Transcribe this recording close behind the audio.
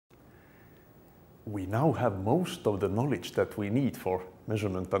we now have most of the knowledge that we need for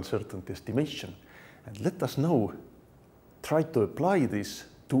measurement uncertainty estimation. And let us now try to apply this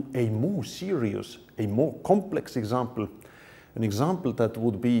to a more serious, a more complex example, an example that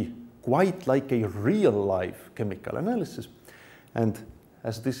would be quite like a real-life chemical analysis. And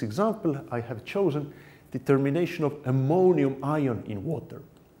as this example, I have chosen determination of ammonium ion in water.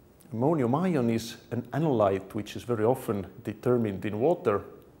 Ammonium ion is an analyte which is very often determined in water,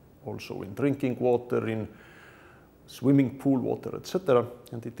 also in drinking water, in swimming pool water, etc.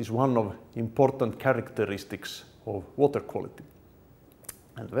 And it is one of important characteristics of water quality.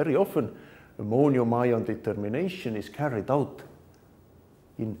 And very often, ammonium ion determination is carried out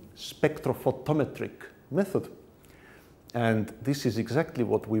in spectrophotometric method. And this is exactly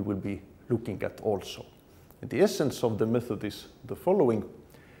what we will be looking at also. And the essence of the method is the following.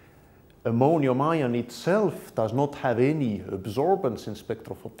 Ammonium ion itself does not have any absorbance in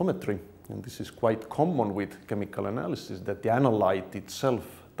spectrophotometry, and this is quite common with chemical analysis, that the analyte itself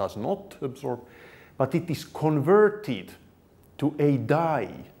does not absorb, but it is converted to a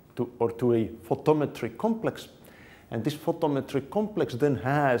dye or to a photometric complex, and this photometric complex then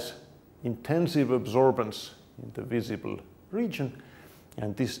has intensive absorbance in the visible region,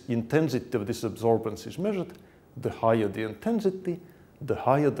 and this intensity of this absorbance is measured. The higher the intensity, the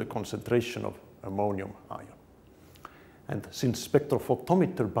higher the concentration of ammonium ion. And since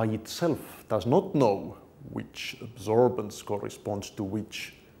spectrophotometer by itself does not know which absorbance corresponds to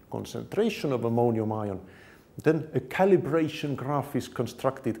which concentration of ammonium ion, then a calibration graph is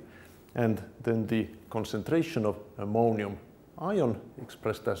constructed, and then the concentration of ammonium ion,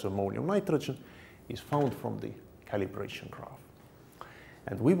 expressed as ammonium nitrogen, is found from the calibration graph.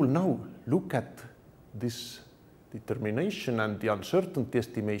 And we will now look at this determination and the uncertainty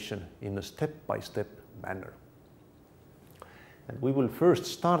estimation in a step-by-step manner. And we will first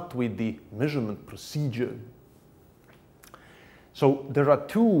start with the measurement procedure. So there are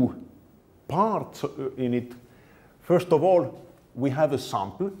two parts in it. First of all, we have a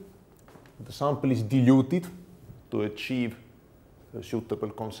sample. The sample is diluted to achieve a suitable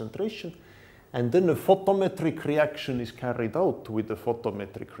concentration. And then a photometric reaction is carried out with the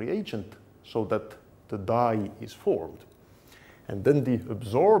photometric reagent so that the dye is formed. And then the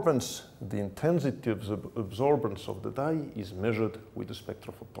absorbance, the intensity of the absorbance of the dye is measured with the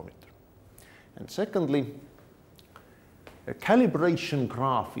spectrophotometer. And secondly, a calibration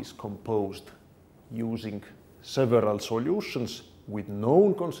graph is composed using several solutions with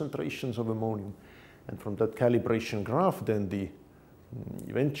known concentrations of ammonium. And from that calibration graph, then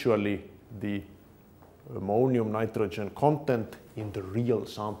eventually the ammonium nitrogen content in the real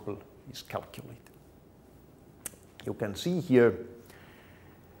sample is calculated. You can see here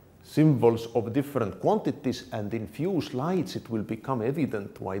symbols of different quantities, and in few slides it will become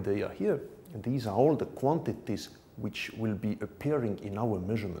evident why they are here. And these are all the quantities which will be appearing in our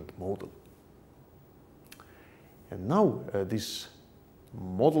measurement model. And now this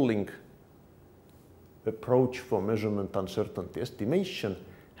modeling approach for measurement uncertainty estimation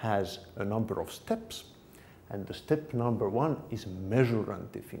has a number of steps. And the step number one is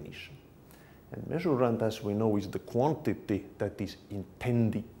measurand definition. And measurand, as we know, is the quantity that is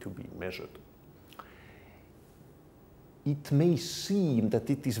intended to be measured. It may seem that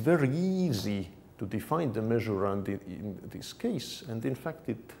it is very easy to define the measurand in this case, and in fact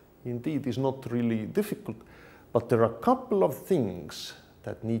it indeed is not really difficult, but there are a couple of things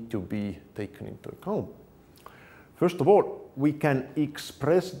that need to be taken into account. First of all, we can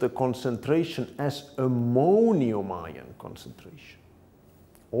express the concentration as ammonium ion concentration.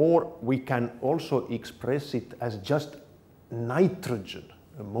 Or we can also express it as just nitrogen,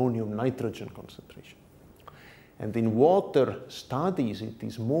 ammonium nitrogen concentration. And in water studies, it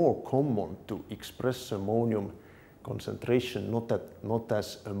is more common to express ammonium concentration not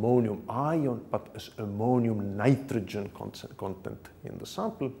as ammonium ion, but as ammonium nitrogen content in the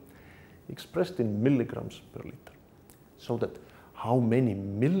sample, expressed in milligrams per liter. So that how many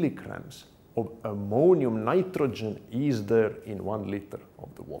milligrams of ammonium nitrogen is there in 1 liter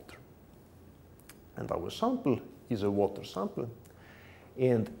of the water. And our sample is a water sample.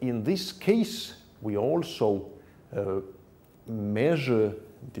 And in this case, we also measure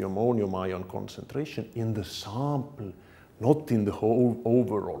the ammonium ion concentration in the sample, not in the whole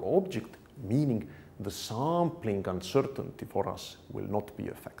overall object, meaning the sampling uncertainty for us will not be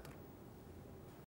a factor.